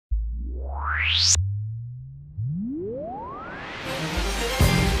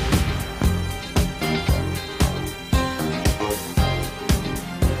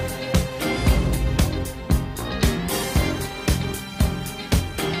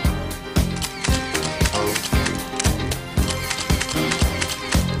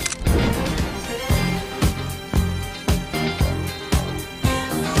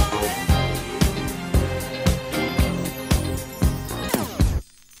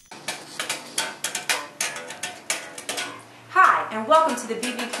And welcome to the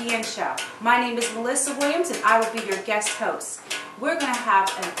BBPN show. My name is Wendy Williams and I will be your guest host. We're going to have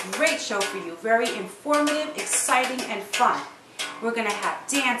a great show for you, very informative, exciting, and fun. We're going to have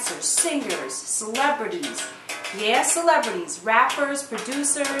dancers, singers, celebrities, celebrities, rappers,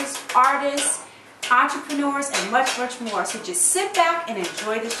 producers, artists, entrepreneurs, and much, much more. So just sit back and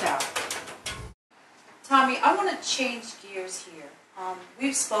enjoy the show. Tommy, I want to change gears here.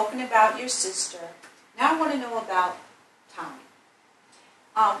 We've spoken about your sister. Now I want to know about Tommy.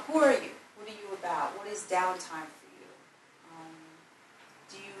 Who are you? What are you about? What is downtime for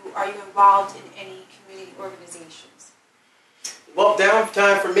you? Are you involved in any community organizations? Well,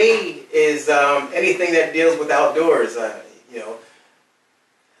 downtime for me is anything that deals with outdoors. I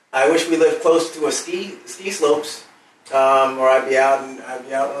wish we lived close to a ski slopes, or I'd be out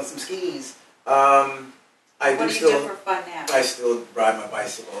on some skis. What do you do for fun now? I still ride my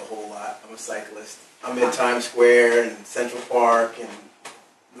bicycle a whole lot. I'm a cyclist. I'm in Times Square and Central Park and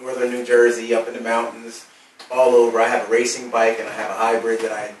northern New Jersey, up in the mountains, all over. I have a racing bike and I have a hybrid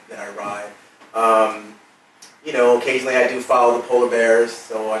that I ride. Occasionally I do follow the polar bears.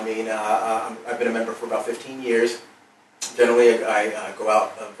 So I mean, I've been a member for about 15 years. Generally, I go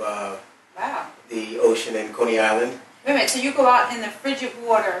out of the ocean in Coney Island. Wait a minute. So you go out in the frigid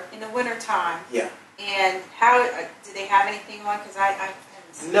water in the wintertime? Yeah. And how do they have anything on? Because I haven't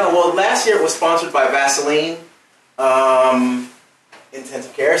seen No. Well, last year it was sponsored by Vaseline.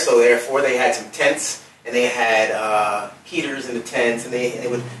 Intensive care, so therefore they had some tents and they had heaters in the tents, and they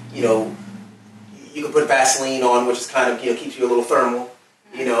would, you could put Vaseline on, which is kind of keeps you a little thermal,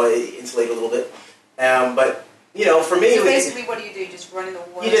 insulate a little bit. But for me, so basically, what do? You just run in the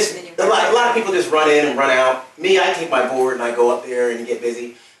water. A lot of people just run in and run out. Me, I take my board and I go up there and get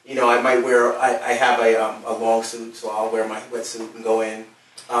busy. I might wear. I have a long suit, so I'll wear my wetsuit and go in.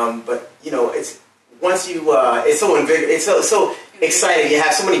 But it's once you it's so it's so exciting. You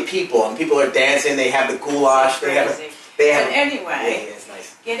have so many people, and people are dancing. They have the goulash. But anyway, it's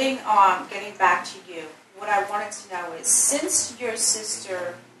nice. Getting back to you, what I wanted to know is, since your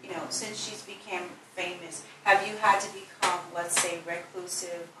sister, since she's become famous, have you had to become, let's say,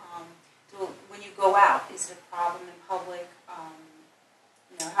 reclusive? When you go out, is it a problem in public?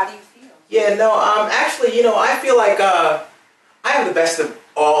 How do you feel? Yeah, no. Actually, I feel like I have the best of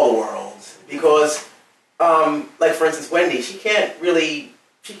all worlds because. Like for instance, Wendy, she can't really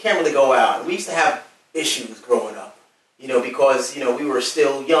go out. We used to have issues growing up, because we were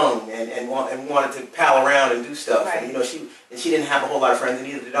still young and wanted to pal around and do stuff. Right. And she didn't have a whole lot of friends, and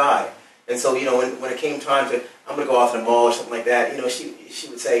neither did I. And so when it came time to I'm going to go off to the mall or something like that, she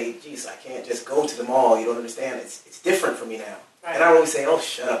would say, "Geez, I can't just go to the mall. You don't understand. It's different for me now." Right. And I would always say, "Oh,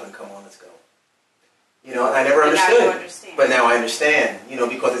 shut up and come on, let's go." And I never understood, but now I understand.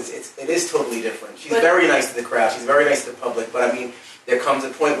 Because it is totally different. She's very nice to the crowd. She's very nice to the public. But I mean, there comes a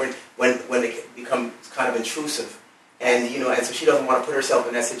point when it becomes kind of intrusive, and and so she doesn't want to put herself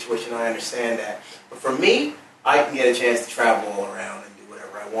in that situation. I understand that. But for me, I can get a chance to travel all around and do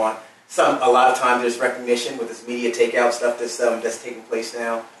whatever I want. A lot of times there's recognition with this media takeout stuff that's taking place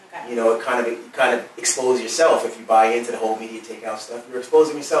now. Okay. It kind of expose yourself if you buy into the whole media takeout stuff. You're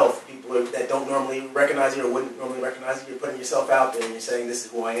exposing yourself. People that don't normally recognize you or wouldn't normally recognize you, you're putting yourself out there and you're saying, "This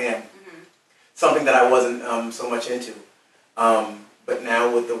is who I am." Mm-hmm. Something that I wasn't so much into. But now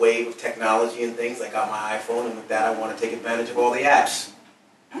with the wave of technology and things, I got my iPhone, and with that I want to take advantage of all the apps.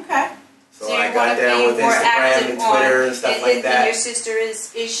 Okay. So I got down with Instagram and Twitter and stuff like that. And your sister,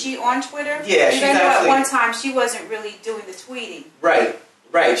 is she on Twitter? Yeah, she's actually... at one time she wasn't really doing the tweeting. Right.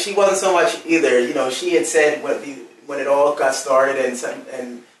 She wasn't so much either. She had said when it all got started and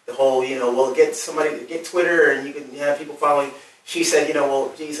the whole, get Twitter and you can have people following. She said,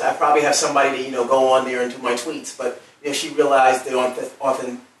 geez, I probably have somebody to, go on there and do my tweets. But, she realized the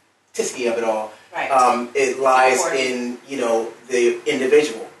authenticity of it all. Right. It lies in, the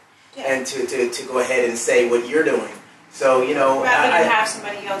individual. Yeah. And to go ahead and say what you're doing. So, rather than have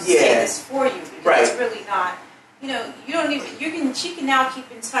somebody else say this for you. Because it's really not... you don't even. She can now keep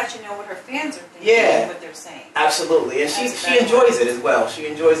in touch and know what her fans are thinking and what they're saying. Absolutely, and she enjoys it as well. She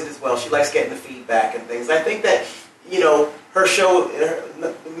enjoys it as well. She likes getting the feedback and things. I think that you know, her show,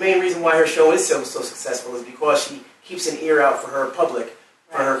 the main reason why her show is so successful is because she keeps an ear out for her public,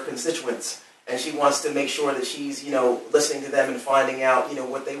 for her constituents. And she wants to make sure that she's, you know, listening to them and finding out, you know,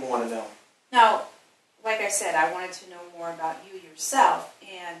 what they want to know. Now, like I said, I wanted to know more about you yourself.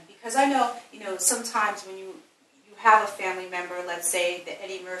 And because I know, you know, sometimes when you have a family member, let's say the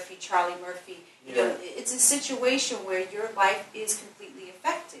Eddie Murphy, Charlie Murphy, you know, it's a situation where your life is completely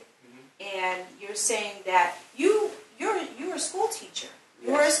affected. And you're saying that you're a school teacher.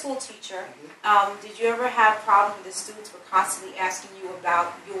 You were a school teacher. Did you ever have problems with the students were constantly asking you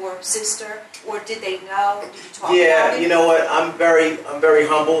about your sister, or did they know? Did you talk about it? Yeah, you know what? I'm very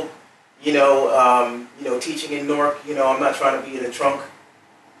humbled. You know, teaching in Newark. You know, I'm not trying to be in the trunk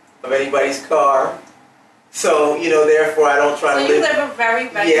of anybody's car. So, you know, therefore I don't try to live. So you live a very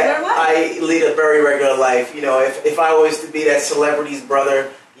regular life. I lead a very regular life. You know, if I was to be that celebrity's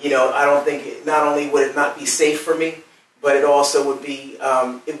brother, you know, I don't think not only would it not be safe for me, but it also would be,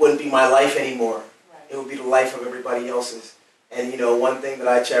 it wouldn't be my life anymore. Right. It would be the life of everybody else's. And, you know, one thing that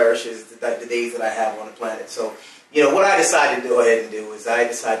I cherish is the days that I have on the planet. So, you know, what I decided to go ahead and do is I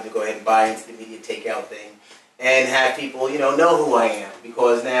decided to go ahead and buy into the media takeout thing and have people, you know who I am.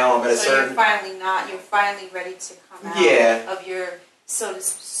 Because now I'm at a certain... So you're finally ready to come out of your, so to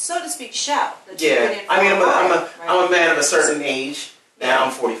speak, shell. I mean, I'm a man of a certain age. Now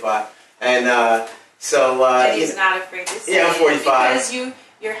I'm 45. And, so, Eddie's not afraid to say I'm 45. Because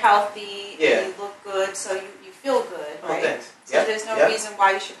you're healthy, and you look good, so you feel good, right? Oh, thanks. So there's no reason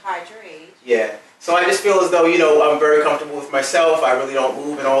why you should hide your age. Yeah. So I just feel as though, you know, I'm very comfortable with myself. I really don't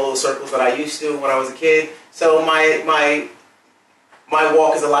move in all those circles that I used to when I was a kid. So my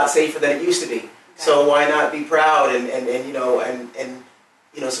walk is a lot safer than it used to be. Okay. So why not be proud and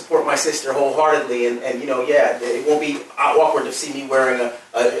you know, support my sister wholeheartedly, and you know, it won't be awkward to see me wearing a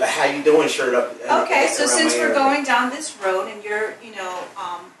how you doing shirt up. Okay, so since we're going down this road, and you're, you know,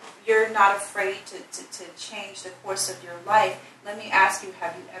 you're not afraid to change the course of your life, let me ask you: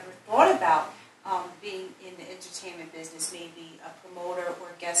 have you ever thought about being in the entertainment business, maybe a promoter or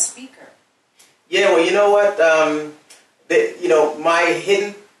guest speaker? Yeah, well, you know what? You know, my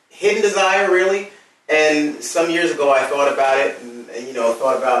hidden desire, really. And some years ago, I thought about it, and you know,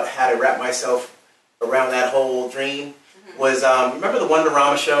 thought about how to wrap myself around that whole dream. Was remember the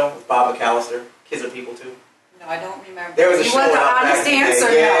Wonderama show with Bob McAllister? Kids Are People Too. No, I don't remember. There was a show back in the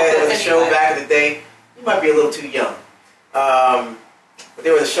day. Yeah, there was a show back in the day. You might be a little too young, but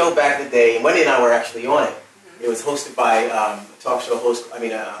there was a show back in the day, and Wendy and I were actually on it. It was hosted by a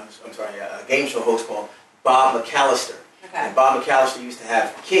game show host called Bob McAllister. Okay. And Bob McAllister used to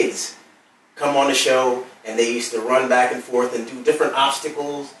have kids come on the show, and they used to run back and forth and do different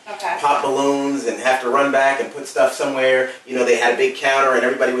obstacles, pop balloons, and have to run back and put stuff somewhere. You know, they had a big counter, and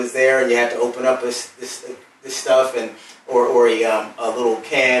everybody was there, and you had to open up this stuff, and or a little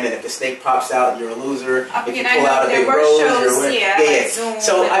can, and if the snake pops out, you're a loser. If you pull out a big rose, you're a winner. Like Zoom,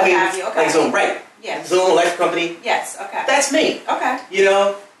 so I mean, like Zoom, right? Yes. Zoom, electric company. Yes. Okay. That's me. Okay. You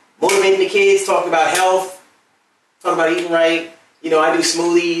know, motivating the kids, talking about health, talking about eating right. You know, I do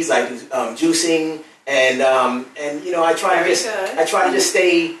smoothies, I do juicing, and you know, I try to just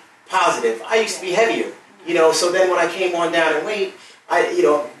stay positive. I used to be heavier, you know, so then when I came on down in weight, you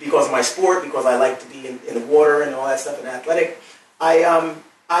know, because of my sport, because I like to be in the water and all that stuff and athletic, I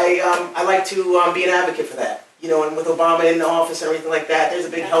like to be an advocate for that. You know, and with Obama in the office and everything like that, there's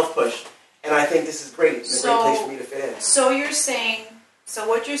a big health push, and I think this is great. It's a great place for me to fit in. So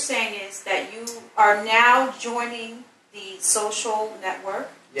what you're saying is that you are now joining the social network,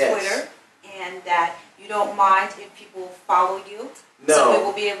 Twitter, and that you don't mind if people follow you. No. So we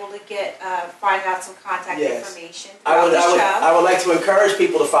will be able to find out some contact information. I would like to encourage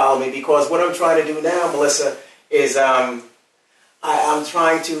people to follow me, because what I'm trying to do now, Melissa, is I'm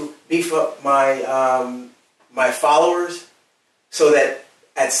trying to beef up my followers so that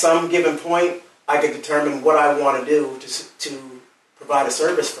at some given point I can determine what I want to do to provide a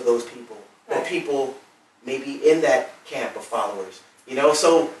service for those people, or people maybe in that camp of followers. You know,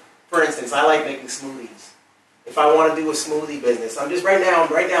 so for instance, I like making smoothies. If I want to do a smoothie business, I'm just right now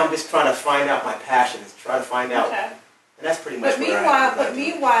I'm just trying to find out my passions, try to find out, and that's pretty much. But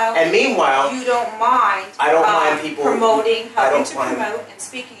meanwhile, you don't mind. I don't mind people helping to promote and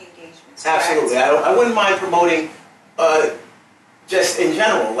speaking engagements. Absolutely, I wouldn't mind promoting, just in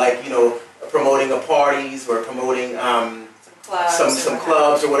general, like, you know, promoting parties or promoting some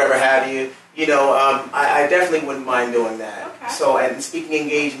clubs or whatever have you. You know, I definitely wouldn't mind doing that. Okay. So, and speaking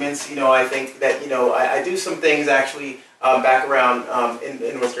engagements, you know, I think that, you know, I do some things actually back around in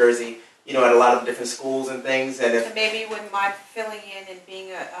North Jersey, you know, at a lot of different schools and things. And maybe you wouldn't mind filling in and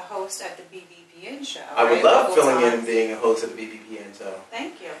being a host at the BBPN. BBPN show. I would love filling in times. and being a host of the BBPN show.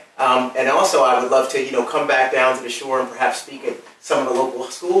 Thank you. And also, I would love to, come back down to the shore and perhaps speak at some of the local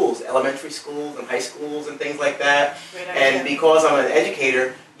schools, elementary schools and high schools and things like that. Great idea. And because I'm an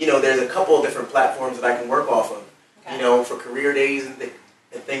educator, there's a couple of different platforms that I can work off of. Okay. For career days and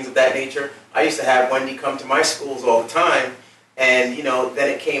things of that nature. I used to have Wendy come to my schools all the time, and then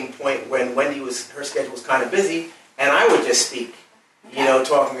it came a point when her schedule was kind of busy, and I would just speak,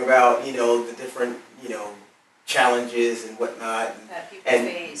 talking about the different challenges and whatnot, that people and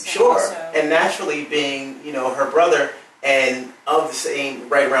face. sure, And, also, and naturally being her brother and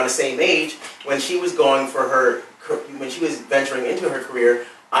right around the same age, when she was when she was venturing into her career,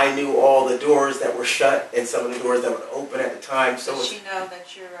 I knew all the doors that were shut and some of the doors that were open at the time. So does she know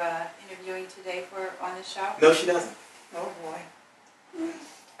that you're interviewing today on the show? No, she doesn't. Oh boy.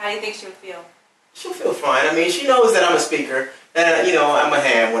 How do you think she'll feel? She'll feel fine. I mean, she knows that I'm a speaker, and I'm a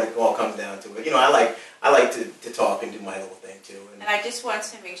ham when it all comes down to it. I like to talk and do my little thing too. And I just want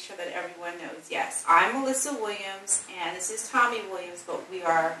to make sure that everyone knows, yes, I'm Melissa Williams, and this is Tommy Williams, but we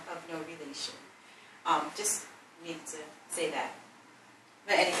are of no relation. Just needed to say that.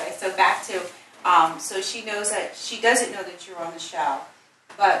 But anyway, so back to, so she knows that, she doesn't know that you're on the show.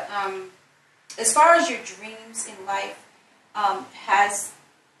 But as far as your dreams in life, has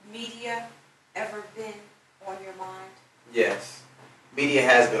media ever been on your mind? Yes. Media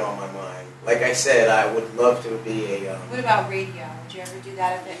has been on my mind. Like I said, I would love to be a... What about radio? Would you ever do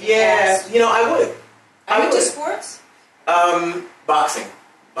that? Yeah, I would. Are you into sports? Boxing.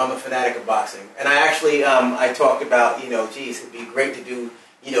 I'm a fanatic of boxing. And I actually, I talked about, geez, it'd be great to do,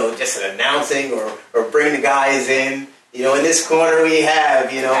 just an announcing or bring the guys in. In this corner we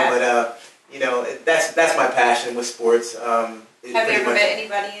have, but, that's my passion with sports. Have you ever met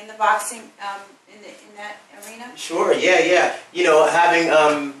anybody in the boxing, in that arena? Sure, yeah.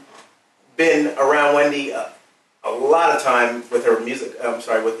 Having been around Wendy a lot of time with her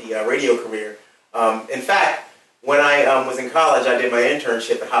with the radio career. In fact, when I was in college, I did my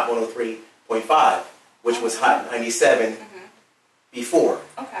internship at Hot 103.5, which was Hot 97 before.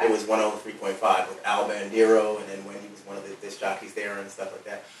 Okay. It was 103.5 with Al Bandero, and then Wendy was one of the disc jockeys there and stuff like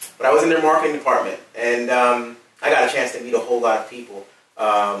that. But I was in their marketing department, and I got a chance to meet a whole lot of people.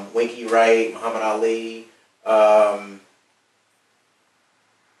 Winky Wright, Muhammad Ali. I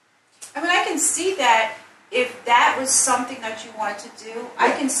can see that if that was something that you wanted to do,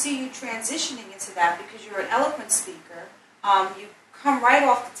 I can see you transitioning into that because you're an eloquent speaker. You come right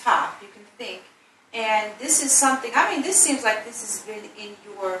off the top. You can think. And this is something, this seems like this has been in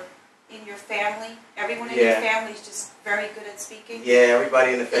your family. Everyone in your family is just very good at speaking. Yeah,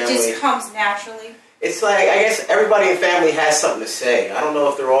 everybody in the family. It just comes naturally. It's like, I guess everybody in the family has something to say. I don't know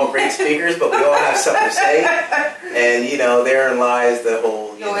if they're all great speakers, but we all have something to say. And, therein lies the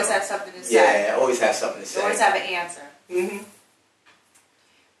whole, You always have something to say. Yeah, always have something to say. You always have an answer. Mm-hmm.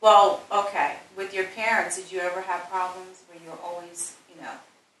 Well, okay. With your parents, did you ever have problems where you were always,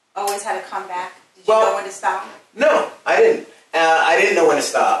 always had to come back? Did you know when to stop? No, I didn't. I didn't know when to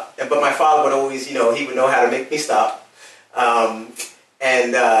stop. But my father would always, he would know how to make me stop. But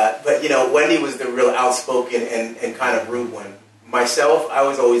Wendy was the real outspoken and kind of rude one. Myself, I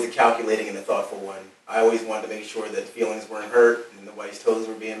was always the calculating and the thoughtful one. I always wanted to make sure that feelings weren't hurt and nobody's toes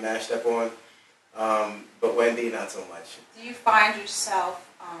were being mashed up on. But Wendy, not so much. Do you find yourself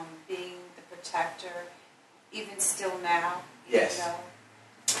being the protector, even still now? Yes.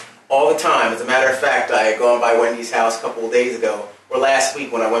 All the time. As a matter of fact, I had gone by Wendy's house a couple of days ago, or last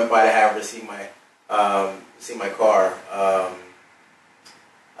week when I went by to have her to see my car.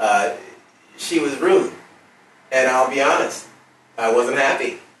 She was rude, and I'll be honest, I wasn't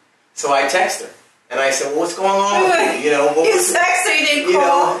happy. So I texted her, and I said, "Well, what's going on with you? What you was text her, you didn't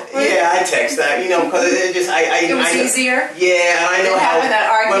call? Yeah, I text that, because it just it was easier. Yeah, and I know how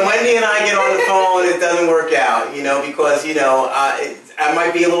when Wendy and I get on the phone, it doesn't work out, because I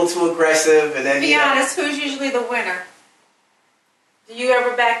might be a little too aggressive, and then be honest, who's usually the winner? Do you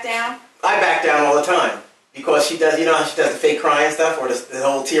ever back down? I back down all the time. Because she does, how she does the fake crying stuff or the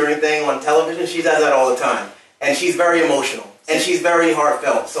whole tearing thing on television? She does that all the time. And she's very emotional. And she's very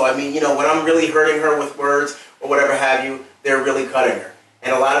heartfelt. So, when I'm really hurting her with words or whatever have you, they're really cutting her.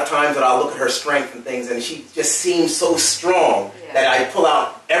 And a lot of times that I'll look at her strength and things, and she just seems so strong that I pull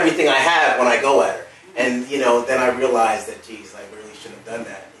out everything I have when I go at her. And, then I realize that, geez, I really shouldn't have done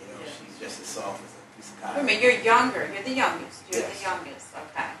that. She's just as soft as a piece of cotton. Wait a minute, you're younger. You're the youngest. You're the youngest.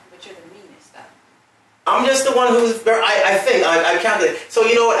 Okay. But you're the meanest, though. I'm just the one who's I think, I calculated. So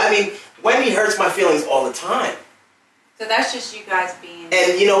you know what, Wendy hurts my feelings all the time. So that's just you guys being.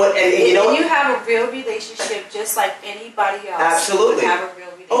 And you know what? And you have a real relationship, just like anybody else. Absolutely. Would have a real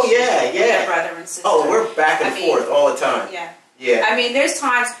relationship. Oh yeah, yeah. With their brother and sister. Oh, we're back and forth all the time. Yeah. Yeah. I mean, there's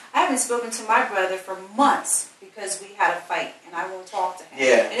times I haven't spoken to my brother for months because we had a fight, and I won't talk to him.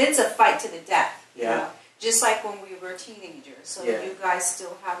 Yeah. And it's a fight to the death. Yeah. You know? Just like when we were teenagers. So you guys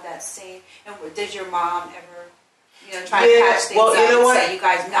still have that same. And did your mom ever, try to patch things up and say, you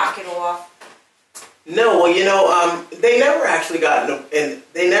guys knock it off? No, well, they never actually got in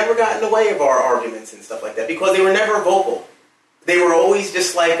the way of our arguments and stuff like that because they were never vocal. They were always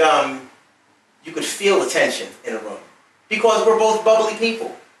just like you could feel the tension in a room because we're both bubbly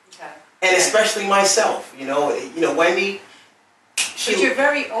people, and especially myself. Wendy. But you're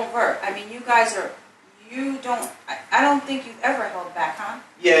very overt. I mean, you guys are. You don't. I don't think you've ever held back, huh?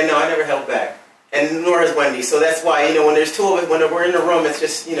 Yeah, no, I never held back, and nor has Wendy. So that's why when there's two of us, when we're in the room, it's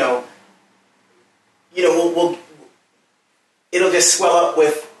just it'll just swell up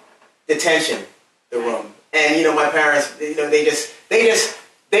with the tension, the room. And my parents, they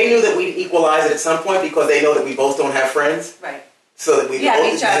knew that we'd equalize it at some point because they know that we both don't have friends. Right. So that we have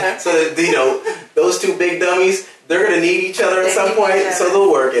each other. So that those two big dummies, they're gonna need each other at some point. So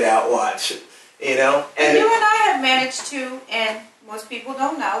they'll work it out. Watch. And you and I have managed to, and most people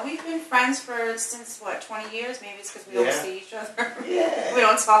don't know, we've been friends since what, 20 years? Maybe it's because we don't see each other. Yeah. We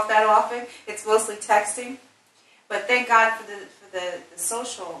don't talk that often. It's mostly texting. But thank God for the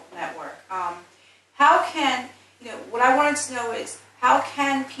social network. How can, what I wanted to know is, how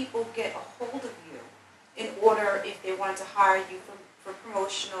can people get a hold of you in order if they want to hire you for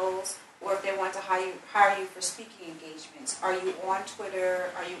promotionals, or if they want to hire you for speaking engagements? Are you on Twitter?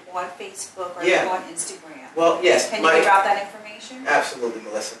 Are you on Facebook? Are you on Instagram? Well, yes. Can you give out that information? Absolutely,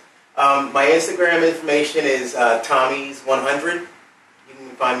 Melissa. My Instagram information is Tommy's100. You can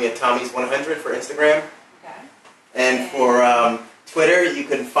find me at Tommy's100 for Instagram. Okay. And for Twitter, you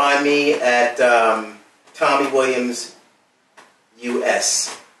can find me at Tommy Williams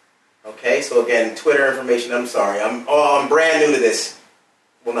US. Okay, so again, Twitter information. I'm sorry, I'm brand new to this.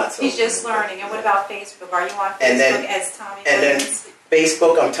 Well, not so. He's just learning. And what about Facebook? Are you on Facebook as Tommy Williams? And then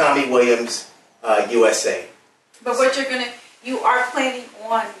Facebook, I'm Tommy Williams USA. But what you are planning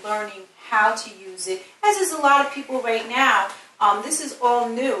on learning how to use it, as is a lot of people right now. This is all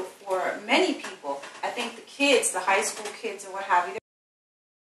new for many people. I think the kids, the high school kids and what have you,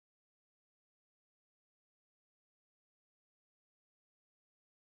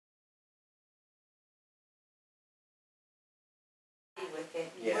 with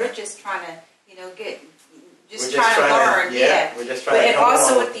it. Yeah. We're just trying to, trying to learn. We're just trying and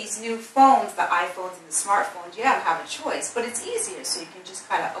also with these new phones, the iPhones and the smartphones, you don't have a choice. But it's easier, so you can just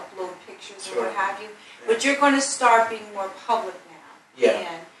kind of upload pictures or what have you. But you're going to start being more public now. Yeah.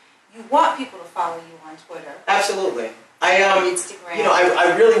 And you want people to follow you on Twitter. Absolutely. Instagram.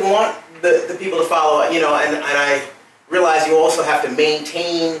 I really want the people to follow, and I realize you also have to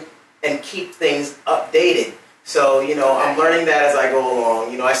maintain and keep things updated. So, I'm learning that as I go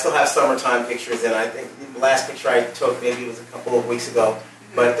along. I still have summertime pictures, and I think the last picture I took maybe was a couple of weeks ago.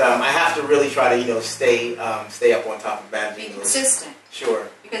 Mm-hmm. But I have to really try to, stay up on top of managing. Be consistent. Sure.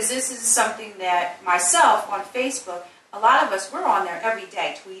 Because this is something that myself on Facebook, a lot of us, we're on there every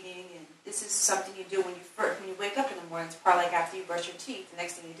day tweeting, and this is something you do when you wake up in the morning. It's probably like after you brush your teeth. The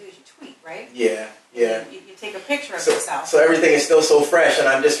next thing you do is you tweet, right? Yeah, yeah. You take a picture of yourself. So everything is still so fresh, and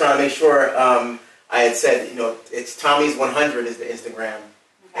I'm just trying to make sure. I had said, it's Tommy's100 is the Instagram,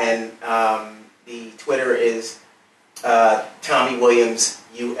 and the Twitter is Tommy Williams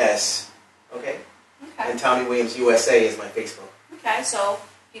US. Okay. And Tommy Williams USA is my Facebook. Okay, so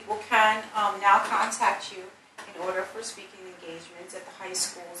people can now contact you in order for speaking engagements at the high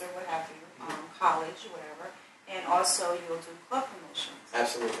schools or what have you, college or whatever, and also you'll do club promotions.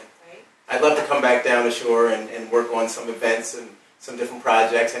 Absolutely. Right? I'd love to come back down the shore and work on some events and some different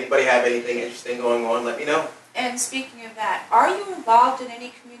projects. Anybody have anything interesting going on, let me know. And speaking of that, are you involved in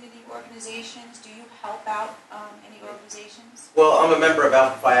any community organizations? Do you help out any organizations? Well, I'm a member of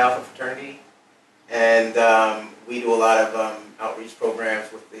Alpha Phi Alpha fraternity, and we do a lot of outreach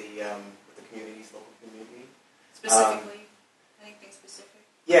programs with the communities, local community. Specifically, anything specific?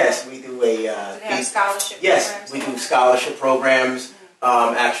 Yes, we do a. Do they have scholarship programs? Yes, we do scholarship programs.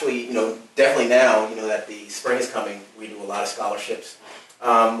 Actually, definitely now, that the spring is coming, we do a lot of scholarships.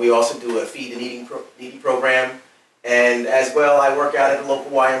 We also do a feed and eating program, and as well, I work out at the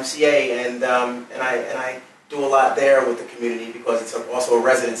local YMCA, and I do a lot there with the community because it's also a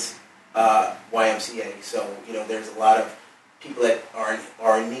residence YMCA. So there's a lot of people that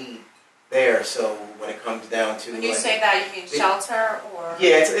are in need there. So when it comes down to when you say that, you mean shelter or are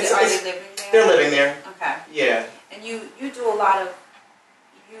they living there? They're living there. Okay. Yeah. And you do a lot of,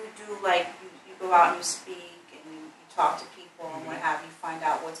 you go out and you speak and you talk to people and what have you, find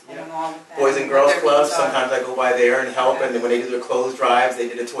out what's going on with them. Boys and Girls Clubs, sometimes I go by there and help, and then when they do their clothes drives, they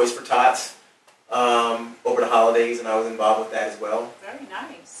did a Toys for Tots over the holidays, and I was involved with that as well. Very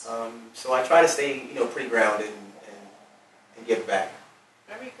nice. So I try to stay, pretty grounded and give back.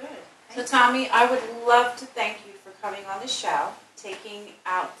 Very good. So Tommy, I would love to thank you for coming on the show, taking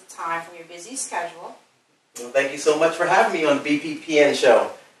out the time from your busy schedule. Well, thank you so much for having me on the BBPN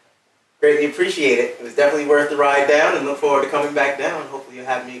show. Greatly appreciate it. It was definitely worth the ride down, and look forward to coming back down. Hopefully you'll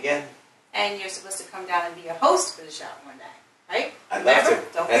have me again. And you're supposed to come down and be a host for the show one day, right? I'd love to.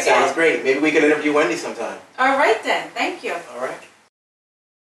 Don't that forget. Sounds great. Maybe we can interview Wendy sometime. All right then. Thank you. All right.